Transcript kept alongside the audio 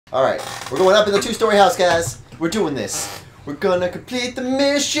Alright, we're going up in the 2-story house, guys. We're doing this. We're gonna complete the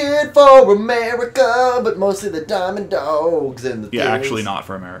mission for America, but mostly the diamond dogs and the things. Actually not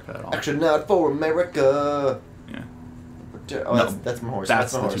for America at all. Actually not for America. Yeah. Oh, no, that's my horse.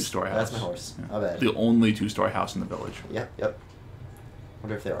 That's my the horse. 2-story house. That's my horse. Yeah. My bad. The only 2-story house in the village. Yep, yep.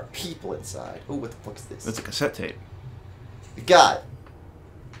 Wonder if there are people inside. Oh, what the fuck is this? That's a cassette tape. The guy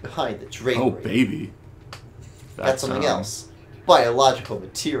behind the drapery. Oh, baby. That's something else. Biological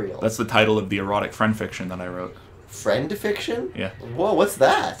material. That's the title of the erotic friendfiction that I wrote. Friendfiction? Yeah. Whoa, what's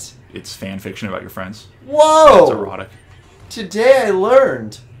that? It's fan fiction about your friends. Whoa! It's erotic. Today I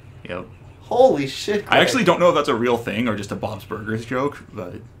learned. Yep. Holy shit, Greg. I actually don't know if that's a real thing or just a Bob's Burgers joke,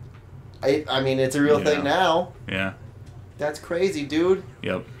 but... I mean, it's a real thing now. Yeah. That's crazy, dude.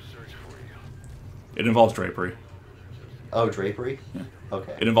 Yep. It involves drapery. Oh, drapery? Yeah.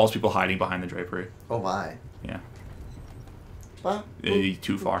 Okay. It involves people hiding behind the drapery. Oh, my. Yeah.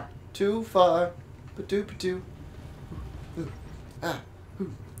 Too far. Too far. Ba-doo-ba-doo.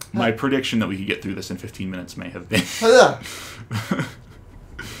 My prediction that we could get through this in 15 minutes may have been...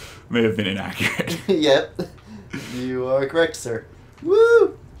 may have been inaccurate. Yep. You are correct, sir.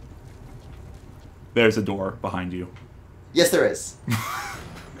 Woo! There's a door behind you. Yes, there is.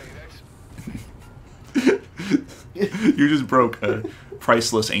 You just broke a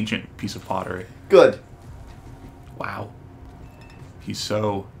priceless ancient piece of pottery. Good. Wow. He's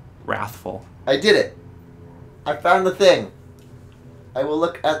so wrathful. I did it. I found the thing. I will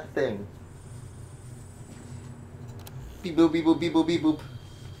look at the thing. Beep boop, beep boop, beep boop, beep boop.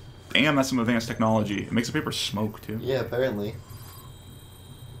 Damn, that's some advanced technology. It makes the paper smoke, too. Yeah, apparently.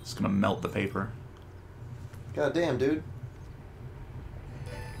 It's gonna melt the paper. God damn, dude.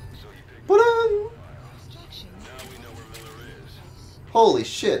 Ba-dum! Holy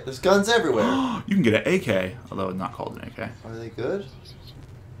shit, there's guns everywhere. You can get an AK, although it's not called an AK. Are they good?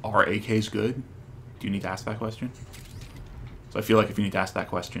 Are AKs good? Do you need to ask that question? So I feel like if you need to ask that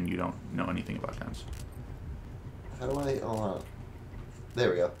question, you don't know anything about guns. How do I... Hold on. There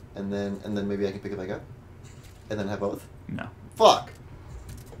we go. And then maybe I can pick it back up? And then have both? No. Fuck!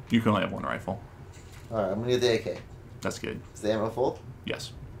 You can only have one rifle. Alright, I'm gonna get the AK. That's good. Is the ammo full?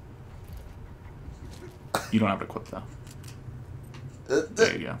 Yes. You don't have it equipped, though.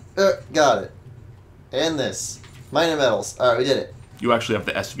 There you go. Got it. And this. Minor metals. Alright, we did it. You actually have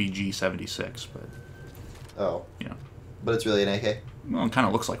the SVG-76, but... Oh. You know. But it's really an AK? Well, it kind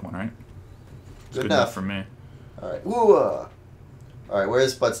of looks like one, right? It's Good good enough for me. Alright. Woo! Alright,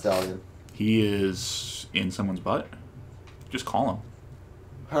 where's Butt Stallion? He is in someone's butt. Just call him.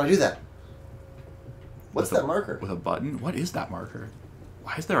 How do I do that? What's With that marker? With a button? What is that marker?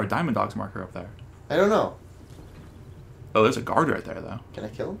 Why is there a Diamond Dogs marker up there? I don't know. Oh, there's a guard right there, though. Can I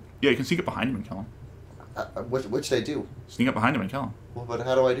kill him? Yeah, you can sneak up behind him and kill him. What should I do? Sneak up behind him and kill him. Well, but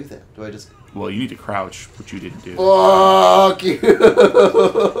how do I do that? Do I just... Well, you need to crouch, which you didn't do. Fuck you!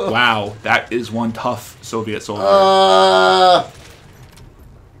 Wow, that is one tough Soviet soldier. I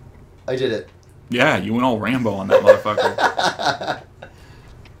did it. Yeah, you went all Rambo on that motherfucker.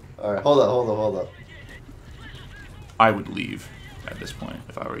 Alright, hold up. I would leave at this point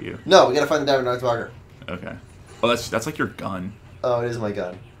if I were you. No, we gotta find the Diamond Dogs marker. Okay. Oh, that's like your gun. Oh, it is my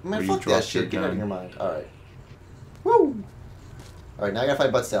gun. Man, Where you fuck that dropped your shit. Get out of gun. your mind. Alright. Woo! Alright, now I gotta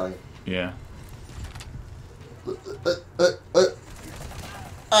find Butt Stallion. Yeah. Wow,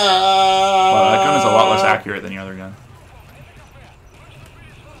 Wow, that gun is a lot less accurate than your other gun.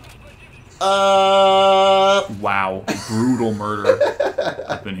 Wow, brutal murder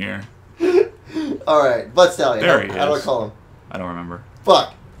up in here. Alright, Butt Stallion. There he is. How do I call him? I don't remember.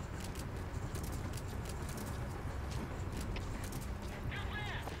 Fuck.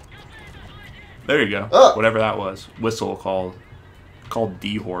 There you go. Oh. Whatever that was. Whistle called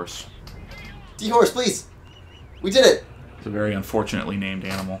D-Horse. D-Horse, please. We did it. It's a very unfortunately named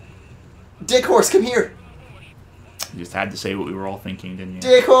animal. Dick Horse, come here. You just had to say what we were all thinking, didn't you?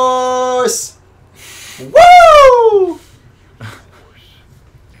 Dick Horse. Woo!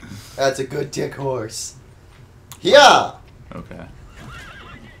 That's a good Dick Horse. Yeah. Okay.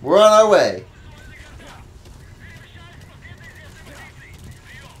 We're on our way.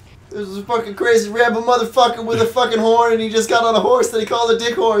 There's a fucking crazy rambo motherfucker with a fucking horn, and he just got on a horse that he called a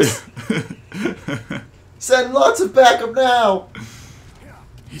Dick Horse. Send lots of backup now.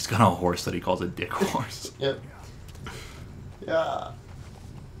 He's got a horse that he calls a dick horse. Yep. Yeah.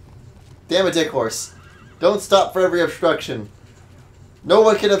 Damn it, Dick Horse. Don't stop for every obstruction. No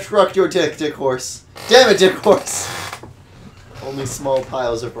one can obstruct your dick, Dick Horse. Damn it, Dick Horse. Only small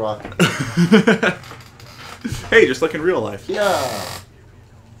piles of rock. Hey, just like in real life. Yeah.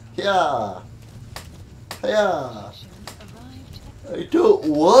 Yeah. Yeah. I don't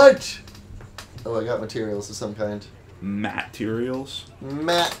what? Oh, I got materials of some kind. Materials?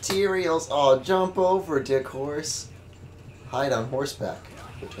 Materials. Oh, jump over, dick horse. Hide on horseback.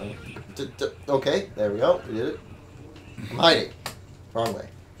 Okay, there we go. We did it. I'm hiding. Wrong way.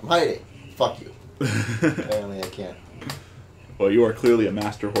 I'm hiding. Fuck you. Apparently I can't. Well, you are clearly a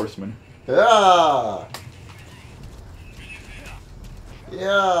master horseman. Yeah.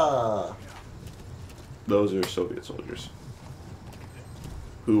 Yeah. Those are Soviet soldiers.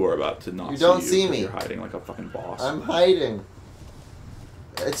 Who are about to not You don't see 'cause me. You're hiding like a fucking boss. I'm hiding.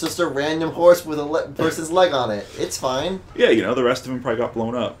 It's just a random horse with a person's leg on it. It's fine. Yeah, you know, the rest of them probably got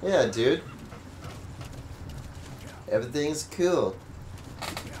blown up. Yeah, dude. Everything's cool.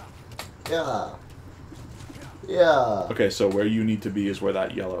 Yeah. Yeah. Okay, so where you need to be is where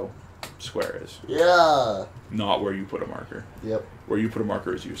that yellow square is. Yeah. Not where you put a marker. Yep. Where you put a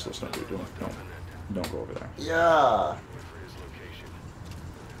marker is useless. Don't go over there. Yeah.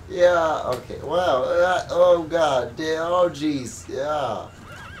 Yeah. Okay. Wow. Oh god. Oh jeez. Yeah.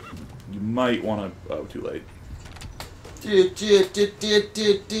 You might want to... Oh, too late. Dude. Dude,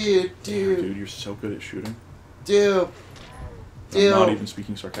 you're so good at shooting. Dude. I'm not even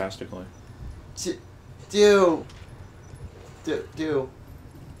speaking sarcastically. Dude.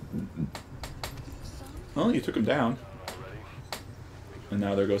 Well, you took him down. And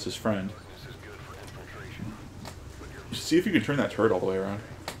now there goes his friend. See if you can turn that turret all the way around.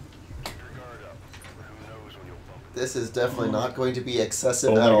 This is definitely not going to be excessive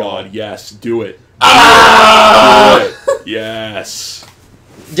Oh at my all. god, yes, do it. Ah! Do it. Yes.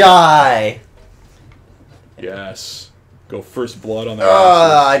 Die! Yes. Go first blood on their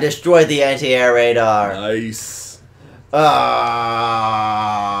I destroyed the anti-air radar. Nice.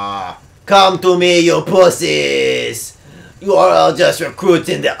 Come to me, you pussies! You are all just recruits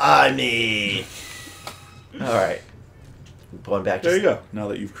in the army. Alright. Going back to... There you go. Now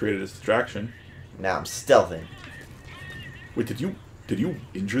that you've created a distraction. Now I'm stealthing. Wait, did you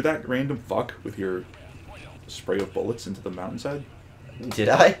injure that random fuck with your spray of bullets into the mountainside? Did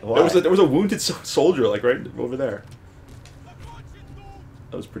I? Why? There was a wounded soldier like right over there.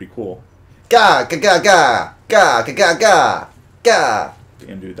 That was pretty cool. Ga ga ga ga ga ga ga ga ga.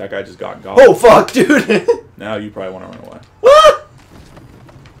 Damn, dude, that guy just got got. Oh fuck, dude! Now you probably want to run away. What?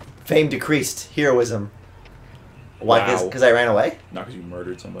 Fame decreased. Heroism. Why? Wow. Because I ran away? Not because you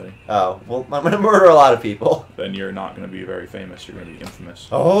murdered somebody. Oh, well, I'm gonna murder a lot of people. Then you're not going to be very famous. You're going to be infamous.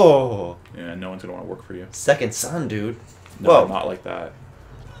 Oh. Yeah, no one's going to want to work for you. Second son, dude. No, Whoa. not like that.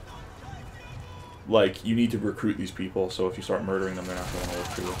 Like, you need to recruit these people, so if you start murdering them, they're not going to want to work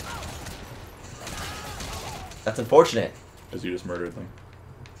for you. That's unfortunate. Because you just murdered them.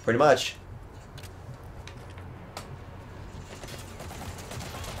 Pretty much.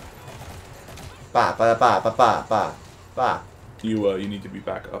 Ba ba ba ba ba ba ba. You need to be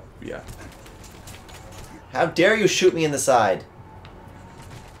back up. Yeah. How dare you shoot me in the side?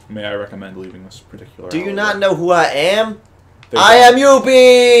 May I recommend leaving this particular Do you alleyway? not know who I am? They I am Your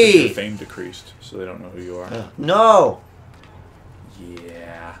Yuppie! fame decreased, so they don't know who you are. No.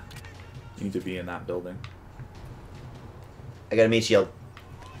 Yeah. You need to be in that building. I got a meat shield.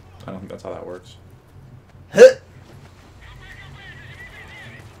 I don't think that's how that works. Huh.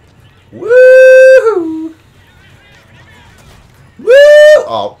 Woo! Woo!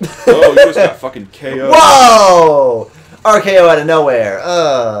 Oh. Oh, you just got fucking KO'd. Whoa! RKO out of nowhere.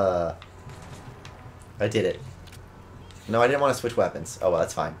 I did it. No, I didn't want to switch weapons. Oh, well,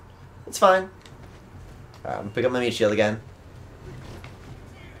 that's fine. It's fine. Alright, I'm gonna pick up my meat shield again.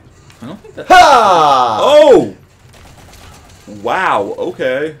 I don't think that... Ha! Oh! Wow,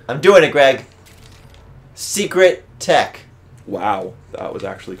 okay. I'm doing it, Greg. Secret tech. Wow, that was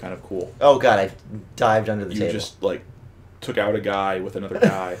actually kind of cool. Oh god, I dived under the You table. just, like, took out a guy with another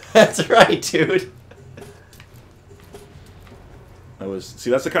guy. That's right, dude. See,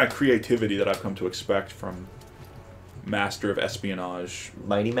 that's the kind of creativity that I've come to expect from Master of Espionage.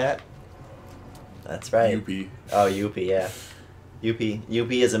 MightyMatt? That's right. UP. Oh, Yuppie, yeah.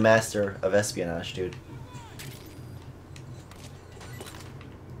 Yuppie is a master of espionage, dude.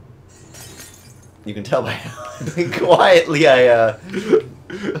 You can tell by how quietly I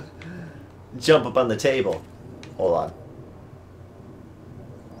jump up on the table. Hold on.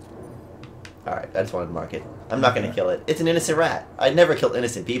 Alright, I just wanted to mark it. I'm not gonna kill it. It's an innocent rat. I'd never kill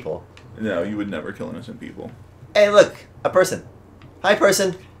innocent people. No, you would never kill innocent people. Hey, look! A person. Hi,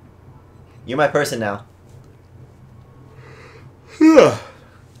 person. You're my person now.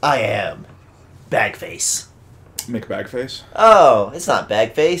 I am Bagface. Make Bagface? Oh, it's not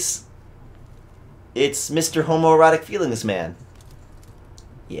Bagface. It's Mr. Homoerotic Feelings Man.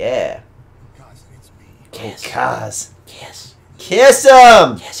 Yeah. Oh, Kaz. Kiss. Kiss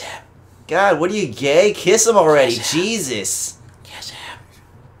him! Kiss him. God, what are you, gay? Kiss him already. Kiss him. Jesus. Kiss him.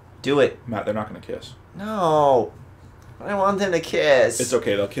 Do it. Matt, they're not going to kiss. No. I want them to kiss. It's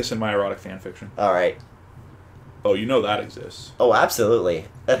okay. They'll kiss in my erotic fanfiction. Alright. Oh, you know that exists. Oh, absolutely.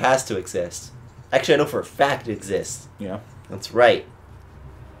 That has to exist. Actually, I know for a fact it exists. Yeah? That's right.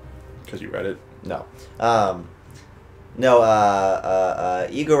 Because you read it. No. Ego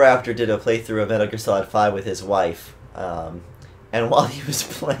Raptor did a playthrough of Metal Gear Solid 5 with his wife. And while he was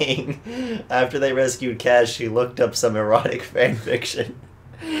playing, after they rescued Kaz, she looked up some erotic fanfiction.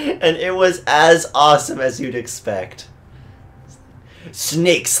 And it was as awesome as you'd expect.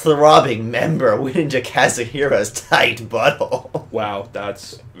 Snake's throbbing member went into Kazuhira's tight butthole. Wow,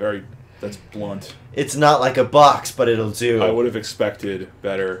 that's blunt. It's not like a box, but it'll do. I would have expected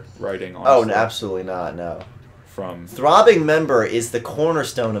better writing on Oh, no, absolutely not, no. From Throbbing member is the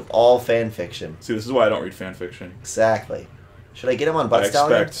cornerstone of all fanfiction. See, this is why I don't read fanfiction. Exactly. Should I get him on Butt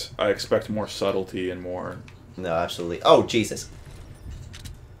Stallion? I expect more subtlety and more. No, absolutely. Oh, Jesus.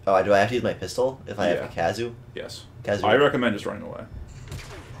 Oh, do I have to use my pistol if I have a Kazu? Yes. Kazu. I recommend just running away.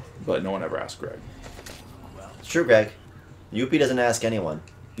 But no one ever asked Greg. It's true, Greg. Yuppie doesn't ask anyone.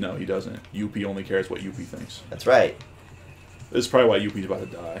 No, he doesn't. Yuppie only cares what Yuppie thinks. That's right. This is probably why Yuppie's about to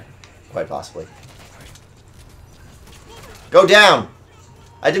die. Quite possibly. Go down!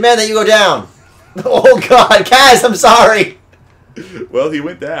 I demand that you go down! Oh God, Kaz, I'm sorry! Well, he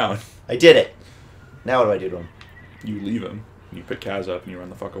went down. I did it. Now what do I do to him? You leave him. You pick Kaz up and you run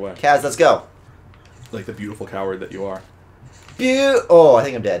the fuck away. Kaz, let's go. Like the beautiful coward that you are. Oh, I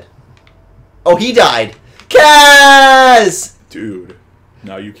think I'm dead. Oh, he died. Kaz! Dude.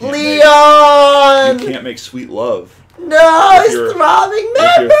 No, you can't Leon! you can't make sweet love. No, With his your- throbbing With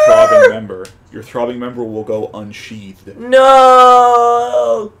member! your throbbing member. Your throbbing member will go unsheathed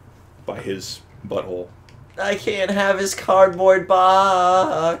No! by his butthole. I can't have his cardboard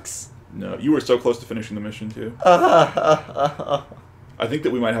box. No, you were so close to finishing the mission too. I think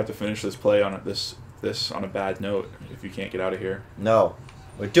that we might have to finish this play on this on a bad note if you can't get out of here. No.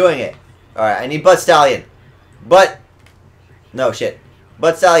 We're doing it. Alright, I need Butt Stallion. No, shit.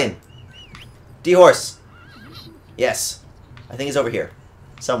 Butt Stallion. D-Horse. Yes. I think he's over here.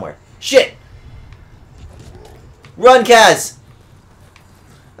 Somewhere. Shit! Run, Kaz!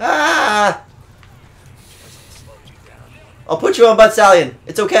 Ah! I'll put you on Butt Stallion.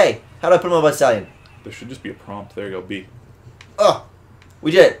 It's okay. How do I put him on Butt Stallion? There should just be a prompt. There you go, B. Oh!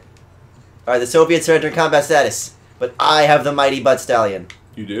 We did it. Alright, the Soviets are entering combat status. But I have the mighty Butt Stallion.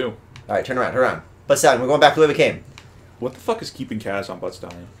 You do. Alright, turn around. Butt Stallion, we're going back the way we came. What the fuck is keeping Kaz on Butt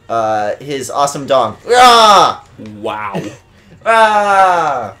Stallion? His awesome dong. Ah! Wow.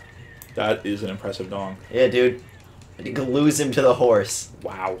 Ah! That is an impressive dong. Yeah, dude. You glues him to the horse.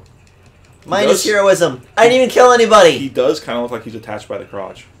 Wow. Minus heroism. I didn't even kill anybody. He does kind of look like he's attached by the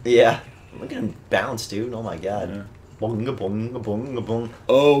crotch. Yeah. Look at him bounce, dude. Oh my god. Yeah. Bonga, bonga, bonga, bonga.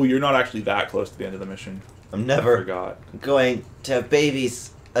 Oh, you're not actually that close to the end of the mission. I'm I never forgot. going to have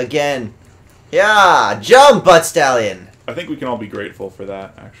babies again. Yeah! Jump, Butt Stallion! I think we can all be grateful for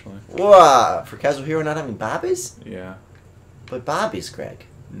that, actually. Whoa! For Kazuhiro not having bah-bies? Yeah. But bah-bies, Greg.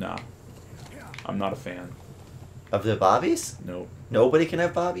 Nah. I'm not a fan. Of the bah-bies? Nope. Nobody can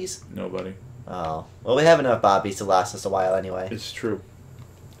have bah-bies? Nobody. Oh. Well, we have enough bah-bies to last us a while anyway. It's true.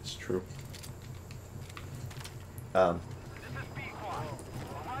 It's true.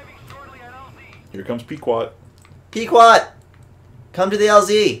 Here comes Pequot. Pequot! Come to the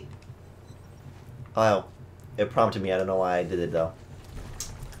LZ! Oh, it prompted me. I don't know why I did it, though.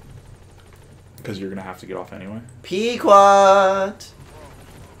 Because you're going to have to get off anyway. Pequot!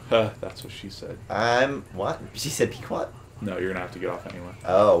 That's what she said. What? She said Pequot? No, you're going to have to get off anyway.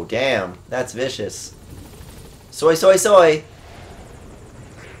 Oh, damn. That's vicious. Soy, soy, soy!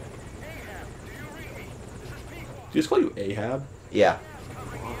 Did you just call you Ahab? Yeah.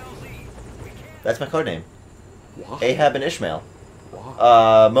 That's my code name. Why? Ahab and Ishmael.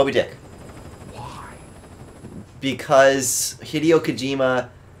 Why? Moby Dick. Why? Because Hideo Kojima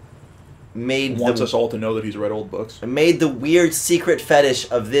Wants us all to know that he's read old books. made the weird secret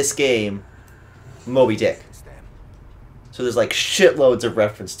fetish of this game Moby Dick. So there's like shitloads of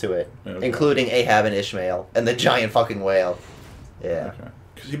reference to it, Okay. including Ahab and Ishmael and the giant fucking whale. Yeah. Okay.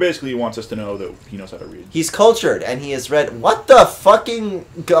 Because he basically wants us to know that he knows how to read. He's cultured and he has read what the fucking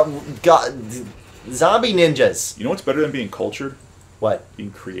zombie ninjas. You know what's better than being cultured? What?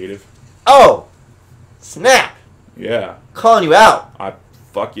 Being creative. Oh! Snap! Yeah. Calling you out.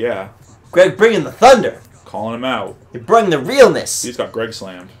 Fuck yeah. Greg bringing the thunder. Calling him out. You bring the realness. He's got Greg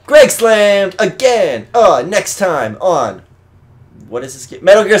slammed. Greg slammed again. Next time on what is this game?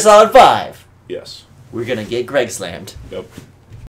 Metal Gear Solid 5. Yes. We're gonna get Greg slammed. Yep.